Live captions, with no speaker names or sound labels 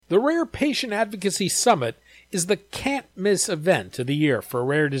The Rare Patient Advocacy Summit is the can't-miss event of the year for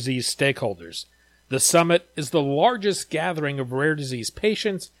rare disease stakeholders. The summit is the largest gathering of rare disease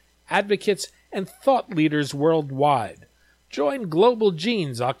patients, advocates, and thought leaders worldwide. Join Global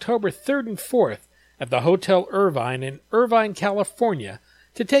Genes October 3rd and 4th at the Hotel Irvine in Irvine, California,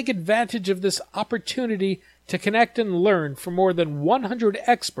 to take advantage of this opportunity to connect and learn from more than 100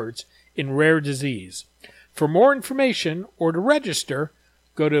 experts in rare disease. For more information or to register,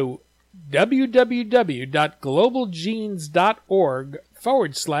 go to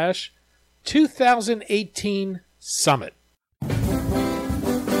www.globalgenes.org/2018 Summit.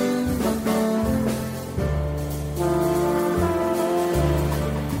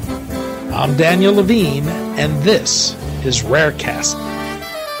 I'm Daniel Levine, and this is Rarecast.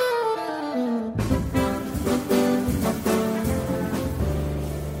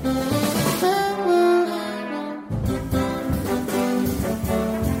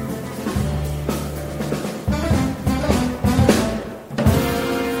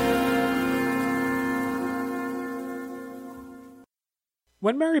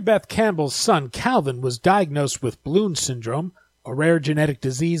 When Mary Beth Campbell's son Calvin was diagnosed with Bloom syndrome, a rare genetic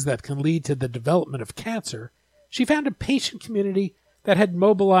disease that can lead to the development of cancer, she found a patient community that had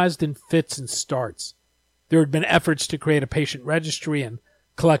mobilized in fits and starts. There had been efforts to create a patient registry and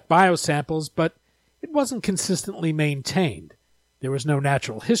collect biosamples, but it wasn't consistently maintained. There was no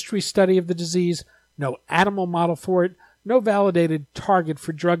natural history study of the disease, no animal model for it, no validated target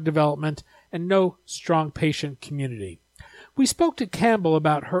for drug development, and no strong patient community. We spoke to Campbell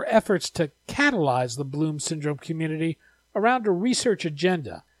about her efforts to catalyze the Bloom syndrome community around a research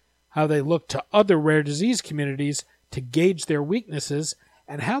agenda, how they looked to other rare disease communities to gauge their weaknesses,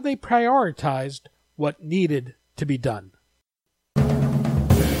 and how they prioritized what needed to be done.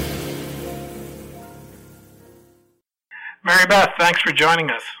 Mary Beth, thanks for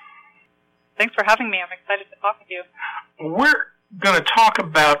joining us. Thanks for having me. I'm excited to talk with you. We're going to talk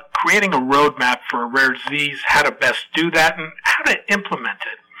about creating a roadmap for a rare disease, how to best do that, and how to implement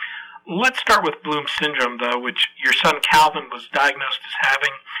it. Let's start with Bloom syndrome, though, which your son Calvin was diagnosed as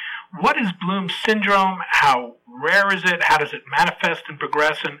having. What is Bloom syndrome? How rare is it? How does it manifest and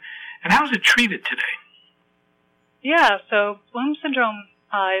progress? And how is it treated today? Yeah, so Bloom syndrome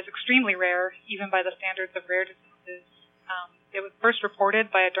is extremely rare, even by the standards of rare diseases. It was first reported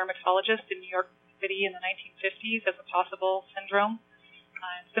by a dermatologist in New York City in the 1950s as a possible syndrome.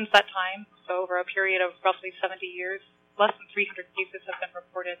 Since that time, so over a period of roughly 70 years, less than 300 cases have been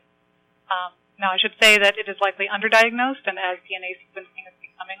reported. Now, I should say that it is likely underdiagnosed, and as DNA sequencing is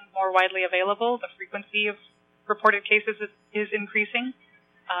becoming more widely available, the frequency of reported cases is increasing.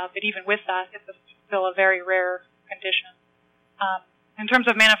 But even with that, it's still a very rare condition. In terms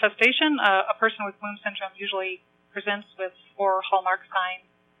of manifestation, a person with Bloom syndrome usually presents with 4 hallmark signs.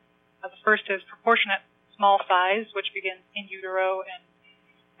 The first is proportionate small size, which begins in utero and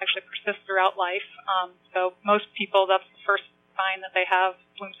actually persists throughout life. So most people, that's the first sign that they have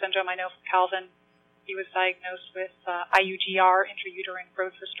Bloom syndrome. I know for Calvin, he was diagnosed with IUGR, intrauterine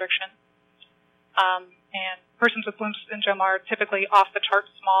growth restriction. And persons with Bloom syndrome are typically off the chart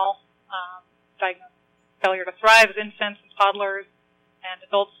small, diagnosed with failure to thrive as infants and toddlers, and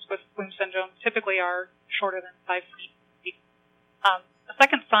adults with Bloom syndrome typically are shorter than 5 feet. The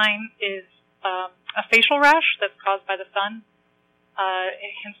second sign is a facial rash that's caused by the sun,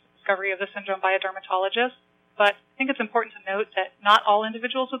 hence the discovery of the syndrome by a dermatologist. But I think it's important to note that not all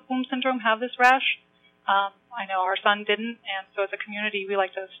individuals with Bloom syndrome have this rash. I know our son didn't, and so as a community, we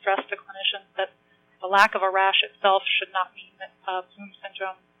like to stress to clinicians that the lack of a rash itself should not mean that Bloom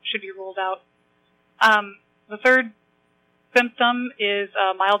syndrome should be ruled out. The third symptom is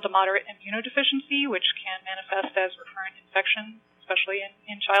mild to moderate immunodeficiency, which can manifest as recurrent infection, especially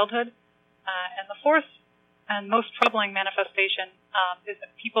in childhood. And the fourth and most troubling manifestation is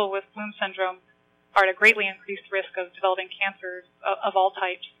that people with Bloom syndrome are at a greatly increased risk of developing cancers of all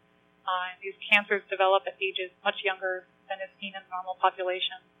types. These cancers develop at ages much younger than is seen in the normal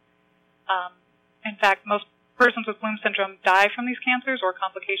population. In fact, most persons with Bloom syndrome die from these cancers or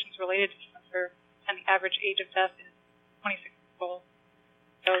complications related to cancer, and the average age of death is 26 years old.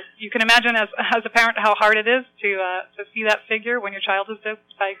 So you can imagine as a parent how hard it is to see that figure when your child is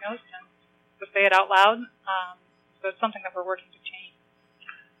diagnosed and to say it out loud. So it's something that we're working to change.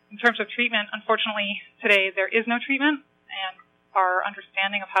 In terms of treatment, unfortunately, today there is no treatment, and our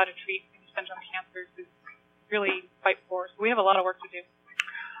understanding of how to treat Bloom syndrome cancers is really quite poor. So we have a lot of work to do.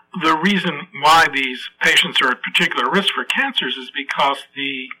 The reason why these patients are at particular risk for cancers is because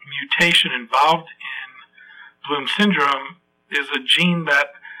the mutation involved in Bloom syndrome is a gene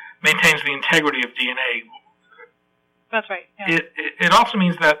that maintains the integrity of DNA. That's right. Yeah. It also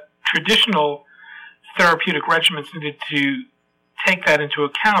means that traditional therapeutic regimens needed to take that into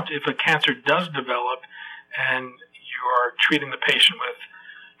account if a cancer does develop and you are treating the patient with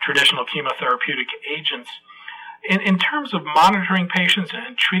traditional chemotherapeutic agents. In terms of monitoring patients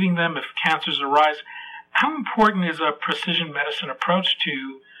and treating them if cancers arise, how important is a precision medicine approach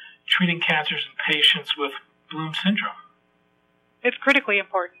to treating cancers in patients with Bloom syndrome? It's critically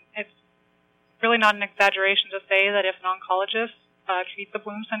important. It's really not an exaggeration to say that if an oncologist treats a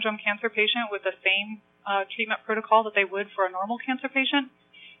Bloom syndrome cancer patient with the same treatment protocol that they would for a normal cancer patient,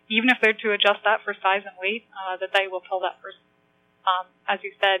 even if they're to adjust that for size and weight, that they will tell that person. As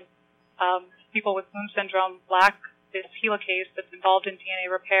you said, people with Bloom syndrome lack this helicase that's involved in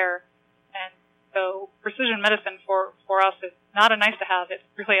DNA repair, and so precision medicine for us is not a nice to have. It's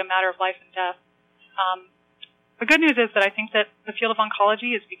really a matter of life and death. The good news is that I think that the field of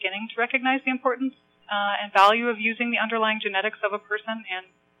oncology is beginning to recognize the importance and value of using the underlying genetics of a person and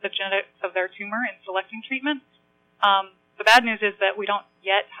the genetics of their tumor in selecting treatment. The bad news is that we don't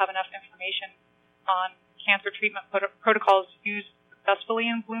yet have enough information on cancer treatment protocols used successfully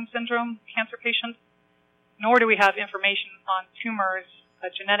in Bloom syndrome cancer patients, nor do we have information on tumors,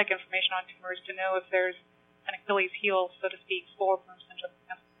 genetic information on tumors, to know if there's an Achilles heel, so to speak, for Bloom syndrome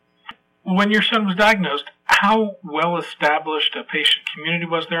cancer. When your son was diagnosed, how well established a patient community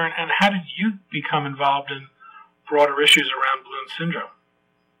was there, and how did you become involved in broader issues around Bloom syndrome?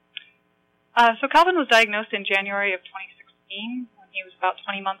 So Calvin was diagnosed in January of 2016 when he was about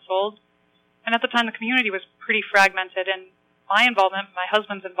 20 months old. And at the time, the community was pretty fragmented, and my involvement, my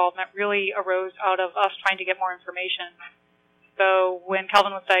husband's involvement, really arose out of us trying to get more information. So when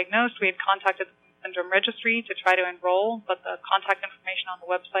Calvin was diagnosed, we had contacted the syndrome registry to try to enroll, but the contact information on the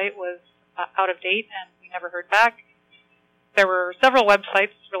website was out of date, and we never heard back. There were several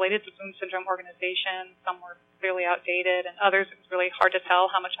websites related to Bloom syndrome organization. Some were clearly outdated, and others it was really hard to tell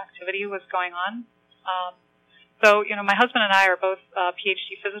how much activity was going on. So, my husband and I are both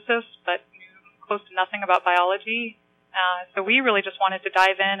PhD physicists, but knew close to nothing about biology. So we really just wanted to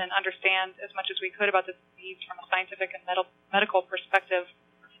dive in and understand as much as we could about this disease from a scientific and medical perspective.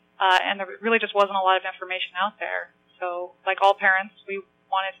 And there really just wasn't a lot of information out there. So, like all parents, we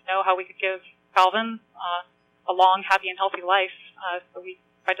wanted to know how we could give Calvin a long, happy, and healthy life. So we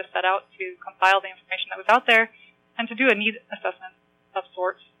tried to set out to compile the information that was out there and to do a need assessment of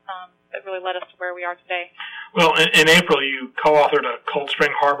sorts that really led us to where we are today. Well, in April, you co-authored a Cold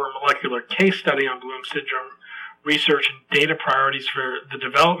Spring Harbor molecular case study on Bloom syndrome research and data priorities for the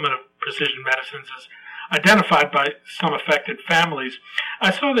development of precision medicines as identified by some affected families.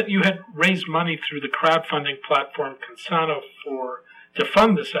 I saw that you had raised money through the crowdfunding platform Consano to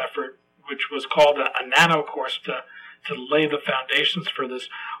fund this effort, which was called a nano course to lay the foundations for this.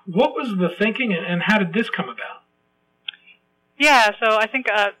 What was the thinking, and how did this come about? Yeah, so I think,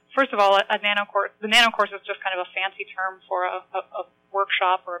 first of all, the nano course is just kind of a fancy term for a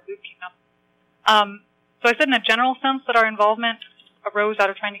workshop or a boot camp. So I said in a general sense that our involvement arose out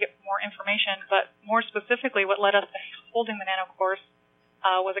of trying to get more information, but more specifically what led us to holding the nano course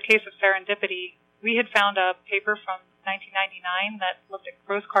was a case of serendipity. We had found a paper from 1999 that looked at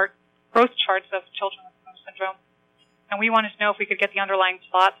growth charts of children with Bloom syndrome, and we wanted to know if we could get the underlying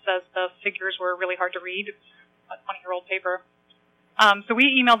plots as the figures were really hard to read. It's a 20-year-old paper. So we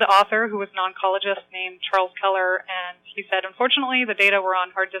emailed the author, who was an oncologist named Charles Keller, and he said, unfortunately, the data were on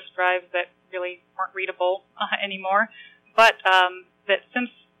hard disk drives that really weren't readable anymore, but that since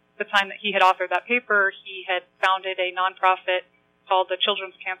the time that he had authored that paper, he had founded a nonprofit called the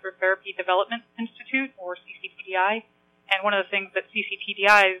Children's Cancer Therapy Development Institute, or CCTDI, and one of the things that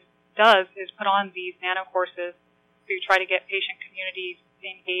CCTDI does is put on these nano courses to try to get patient communities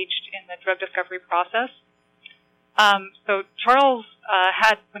engaged in the drug discovery process. So Charles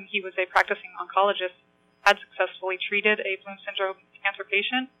had, when he was a practicing oncologist, had successfully treated a Bloom syndrome cancer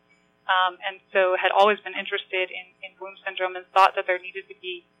patient, and so had always been interested in Bloom syndrome and thought that there needed to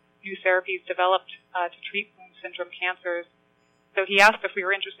be new therapies developed to treat Bloom syndrome cancers. So he asked if we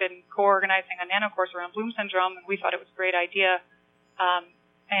were interested in co-organizing a nano course around Bloom syndrome, and we thought it was a great idea.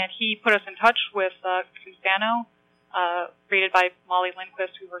 And he put us in touch with Consano, created by Molly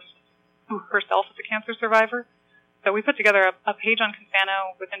Lindquist, who herself is a cancer survivor. So we put together a page on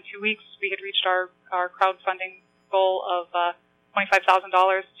Consano. Within 2 weeks, we had reached our crowdfunding goal of $25,000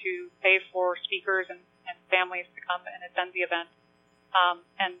 to pay for speakers and families to come and attend the event.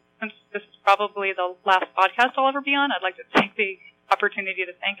 And since this is probably the last podcast I'll ever be on, I'd like to take the opportunity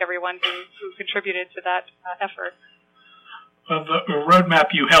to thank everyone who contributed to that effort. Well, the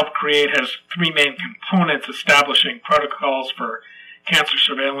roadmap you helped create has three main components: establishing protocols for cancer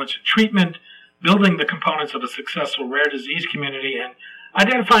surveillance and treatment, building the components of a successful rare disease community and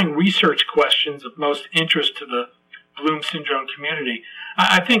identifying research questions of most interest to the Bloom syndrome community.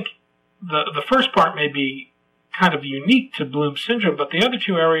 I think the first part may be kind of unique to Bloom syndrome, but the other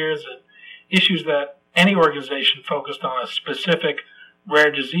two areas and issues that any organization focused on a specific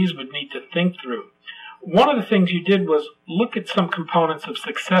rare disease would need to think through. One of the things you did was look at some components of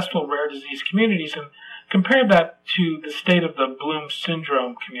successful rare disease communities and compare that to the state of the Bloom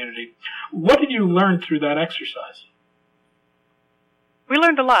syndrome community. What did you learn through that exercise? We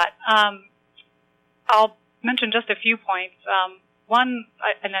learned a lot. I'll mention just a few points. One,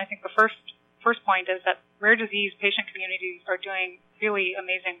 and I think the first point is that rare disease patient communities are doing really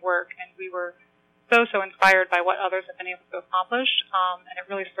amazing work, and we were so inspired by what others have been able to accomplish, and it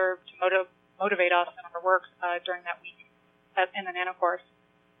really served to motivate us in our work during that week in the Nano course.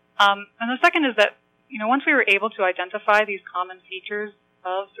 And the second is that, once we were able to identify these common features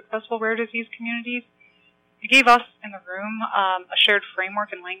of successful rare disease communities, it gave us in the room a shared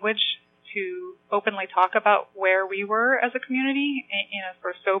framework and language to openly talk about where we were as a community in a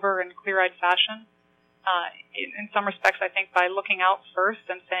sort of sober and clear-eyed fashion. In some respects, I think by looking out first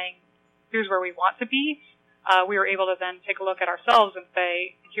and saying, here's where we want to be, we were able to then take a look at ourselves and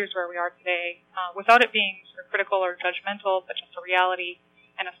say, here's where we are today, without it being sort of critical or judgmental, but just a reality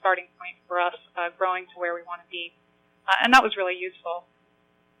and a starting point for us growing to where we want to be. And that was really useful.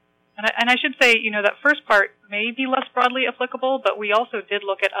 And I should say, that first part may be less broadly applicable, but we also did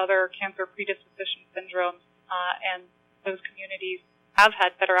look at other cancer predisposition syndromes, and those communities have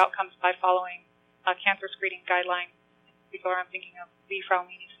had better outcomes by following cancer screening guidelines. In particular, I'm thinking of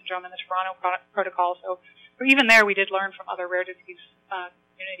Lee-Fraumeni syndrome and the Toronto protocol. So even there, we did learn from other rare disease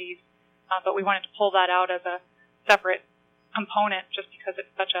communities, but we wanted to pull that out as a separate component just because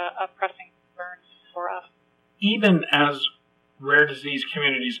it's such a pressing concern for us. Even as rare disease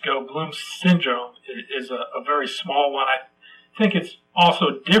communities go, Bloom syndrome is a very small one. I think it's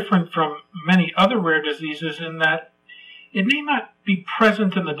also different from many other rare diseases in that it may not be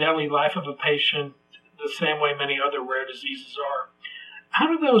present in the daily life of a patient the same way many other rare diseases are. How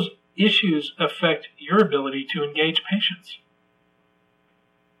do those issues affect your ability to engage patients?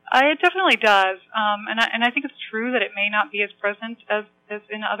 It definitely does, and I think it's true that it may not be as present as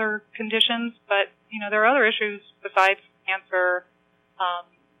in other conditions, but there are other issues besides cancer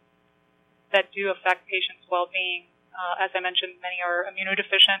that do affect patients' well-being. As I mentioned, many are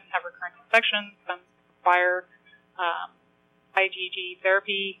immunodeficient, have recurrent infections, some require IgG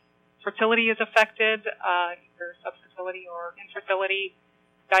therapy. Fertility is affected, either subfertility or infertility.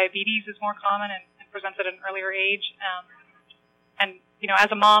 Diabetes is more common and presents at an earlier age. And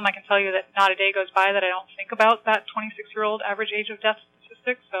as a mom, I can tell you that not a day goes by that I don't think about that 26-year-old average age of death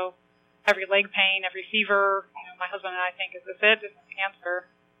statistic. So every leg pain, every fever, my husband and I think, is this it? Is this cancer?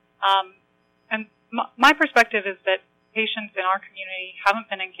 And my perspective is that patients in our community haven't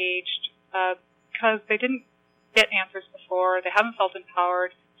been engaged because they didn't get answers before. They haven't felt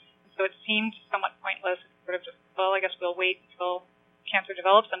empowered. And so it seemed somewhat pointless. It's sort of just, I guess we'll wait until cancer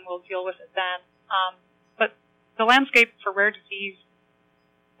develops and we'll deal with it then. But the landscape for rare disease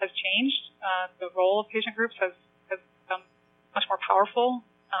has changed. The role of patient groups has become much more powerful,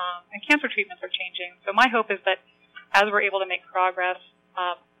 and cancer treatments are changing. So my hope is that as we're able to make progress,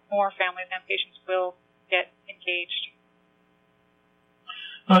 more families and patients will get engaged.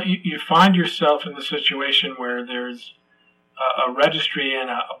 You find yourself in the situation where there's a registry and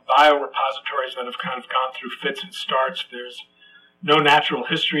a biorepositories that have kind of gone through fits and starts. There's no natural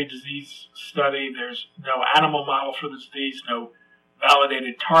history disease study. There's no animal model for the disease, no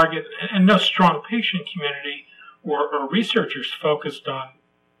validated target, and no strong patient community or researchers focused on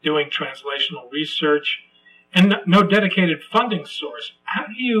doing translational research, and no dedicated funding source. How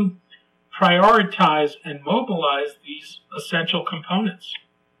do you prioritize and mobilize these essential components?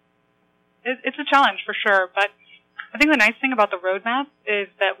 It's a challenge for sure, but I think the nice thing about the roadmap is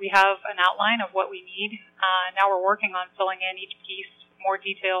that we have an outline of what we need. Now we're working on filling in each piece, more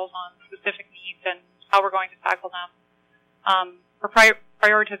details on specific needs and how we're going to tackle them. For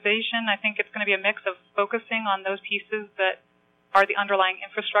prioritization, I think it's going to be a mix of focusing on those pieces that are the underlying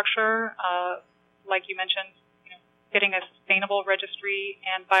infrastructure, like you mentioned, getting a sustainable registry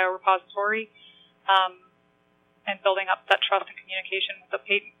and biorepository, and building up that trust and communication with the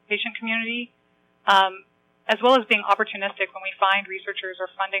patient community, as well as being opportunistic when we find researchers or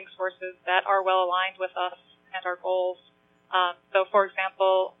funding sources that are well aligned with us and our goals. So, for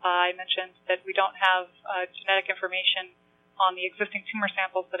example, I mentioned that we don't have genetic information on the existing tumor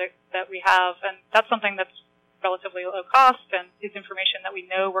samples that we have, and that's something that's relatively low cost and is information that we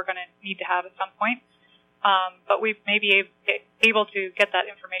know we're going to need to have at some point. But we may be able to get that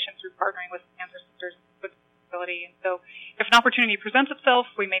information through partnering with cancer study. And so if an opportunity presents itself,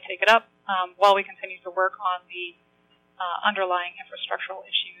 we may take it up while we continue to work on the underlying infrastructural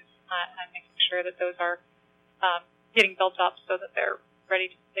issues and making sure that those are getting built up so that they're ready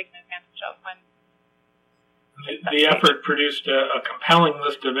to be taken advantage of when the effort produced a compelling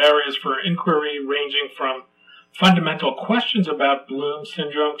list of areas for inquiry ranging from fundamental questions about Bloom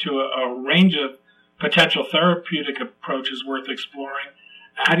syndrome to a range of potential therapeutic approaches worth exploring.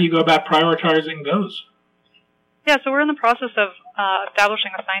 How do you go about prioritizing those? Yeah, so we're in the process of establishing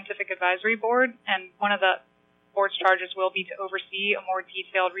a scientific advisory board, and one of the board's charges will be to oversee a more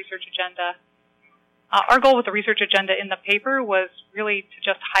detailed research agenda. Our goal with the research agenda in the paper was really to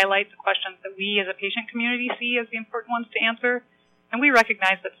just highlight the questions that we as a patient community see as the important ones to answer, and we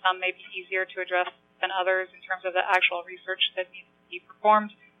recognize that some may be easier to address than others in terms of the actual research that needs to be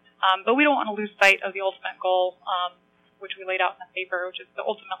performed. But we don't want to lose sight of the ultimate goal, which we laid out in the paper, which is to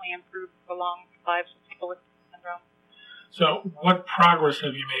ultimately improve the long lives of people with syndrome. So what progress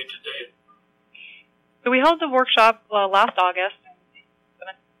have you made to date? So we held the workshop last August, and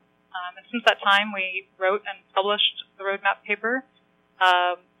since that time we wrote and published the roadmap paper.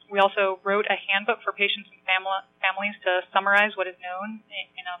 We also wrote a handbook for patients and families to summarize what is known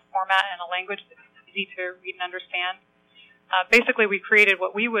in a format and a language that's easy to read and understand. Basically, we created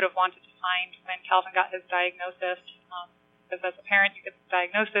what we would have wanted to find when Calvin got his diagnosis. Because as a parent, you get the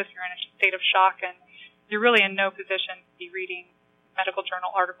diagnosis, you're in a state of shock, and you're really in no position to be reading medical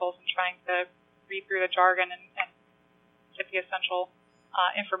journal articles and trying to read through the jargon and get the essential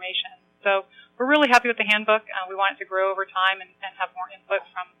information. So we're really happy with the handbook. We want it to grow over time and have more input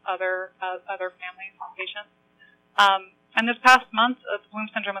from other families and patients. And this past month, the Bloom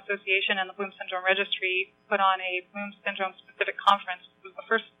Syndrome Association and the Bloom Syndrome Registry put on a Bloom Syndrome-specific conference. It was the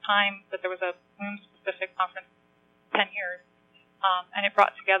first time that there was a Bloom-specific conference in 10 years. And it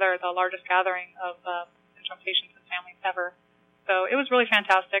brought together the largest gathering of syndrome patients and families ever. So it was really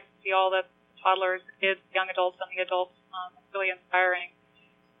fantastic to see all the toddlers, the kids, the young adults, and the adults. It's really inspiring.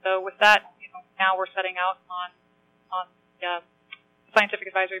 So with that, now we're setting out on the Scientific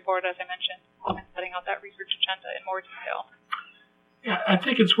Advisory Board, as I mentioned, and setting out that research agenda in more detail. Yeah, I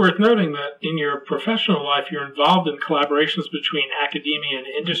think it's worth noting that in your professional life, you're involved in collaborations between academia and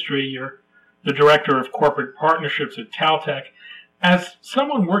industry. You're the Director of Corporate Partnerships at Caltech. As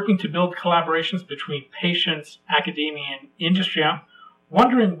someone working to build collaborations between patients, academia, and industry, I'm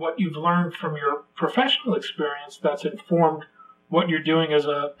wondering what you've learned from your professional experience that's informed what you're doing as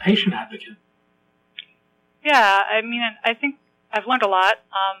a patient advocate. Yeah, I think I've learned a lot,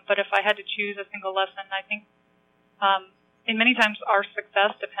 but if I had to choose a single lesson, I think in many times our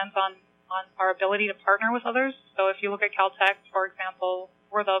success depends on our ability to partner with others. So if you look at Caltech, for example,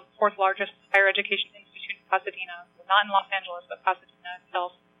 we're the fourth largest higher education institute in Pasadena, not in Los Angeles, but Pasadena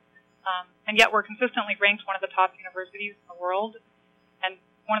itself. And yet we're consistently ranked one of the top universities in the world. And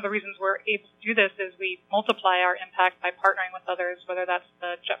one of the reasons we're able to do this is we multiply our impact by partnering with others, whether that's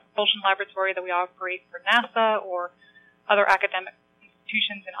the Jet Propulsion Laboratory that we operate for NASA or other academic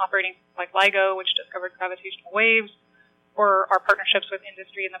institutions in operating like LIGO, which discovered gravitational waves, or our partnerships with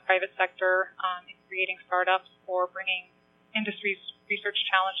industry and the private sector in creating startups or bringing industry's research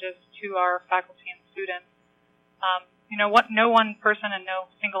challenges to our faculty and students. No one person and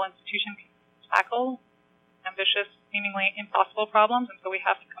no single institution can tackle ambitious, seemingly impossible problems, and so we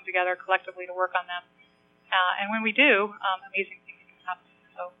have to come together collectively to work on them. And when we do, amazing things can happen.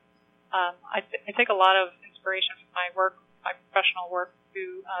 So I take a lot of inspiration from my work, my professional work,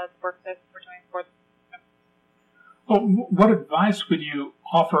 to the work that we're doing for them. Well, what advice would you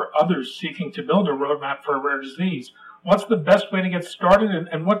offer others seeking to build a roadmap for a rare disease? What's the best way to get started,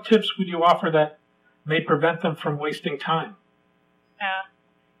 and what tips would you offer that may prevent them from wasting time?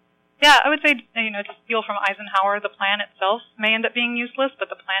 Yeah, I would say, to steal from Eisenhower, the plan itself may end up being useless,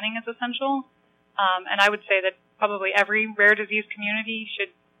 but the planning is essential. And I would say that probably every rare disease community should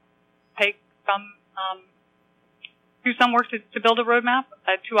do some work to build a roadmap.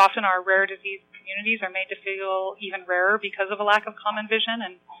 Too often our rare disease communities are made to feel even rarer because of a lack of common vision,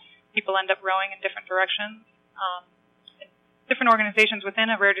 and people end up rowing in different directions. Different organizations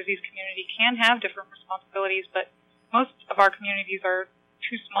within a rare disease community can have different responsibilities, but most of our communities are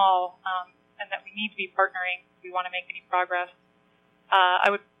too small, and that we need to be partnering if we want to make any progress.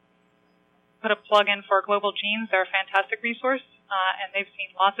 I would put a plug in for Global Genes. They're a fantastic resource, and they've seen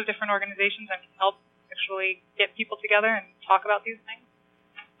lots of different organizations and can help actually get people together and talk about these things.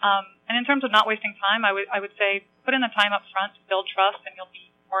 And in terms of not wasting time, I would say put in the time up front to build trust, and you'll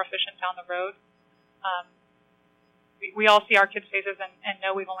be more efficient down the road. We all see our kids' faces and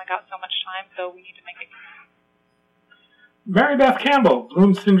know we've only got so much time, so we need to make it. Mary Beth Campbell,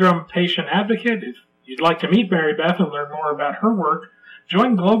 Bloom Syndrome patient advocate. If you'd like to meet Mary Beth and learn more about her work,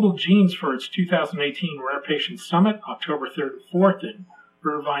 join Global Genes for its 2018 Rare Patient Summit, October 3rd and 4th in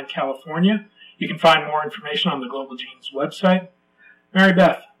Irvine, California. You can find more information on the Global Genes website. Mary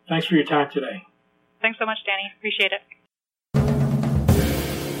Beth, thanks for your time today. Thanks so much, Danny. Appreciate it.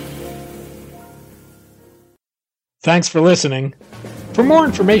 Thanks for listening. For more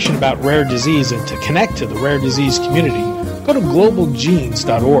information about rare disease and to connect to the rare disease community, go to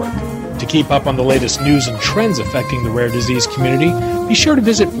globalgenes.org. To keep up on the latest news and trends affecting the rare disease community, be sure to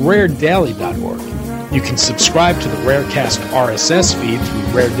visit raredaily.org. You can subscribe to the Rarecast RSS feed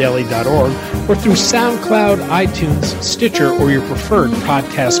through raredaily.org or through SoundCloud, iTunes, Stitcher, or your preferred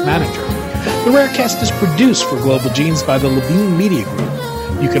podcast manager. The Rarecast is produced for Global Genes by the Levine Media Group.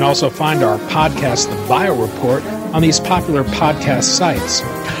 You can also find our podcast, The Bio Report, on these popular podcast sites.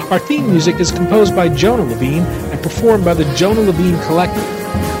 Our theme music is composed by Jonah Levine and performed by the Jonah Levine Collective.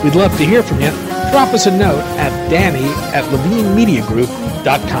 We'd love to hear from you. Drop us a note at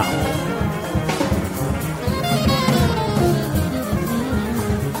danny@levinemediagroup.com.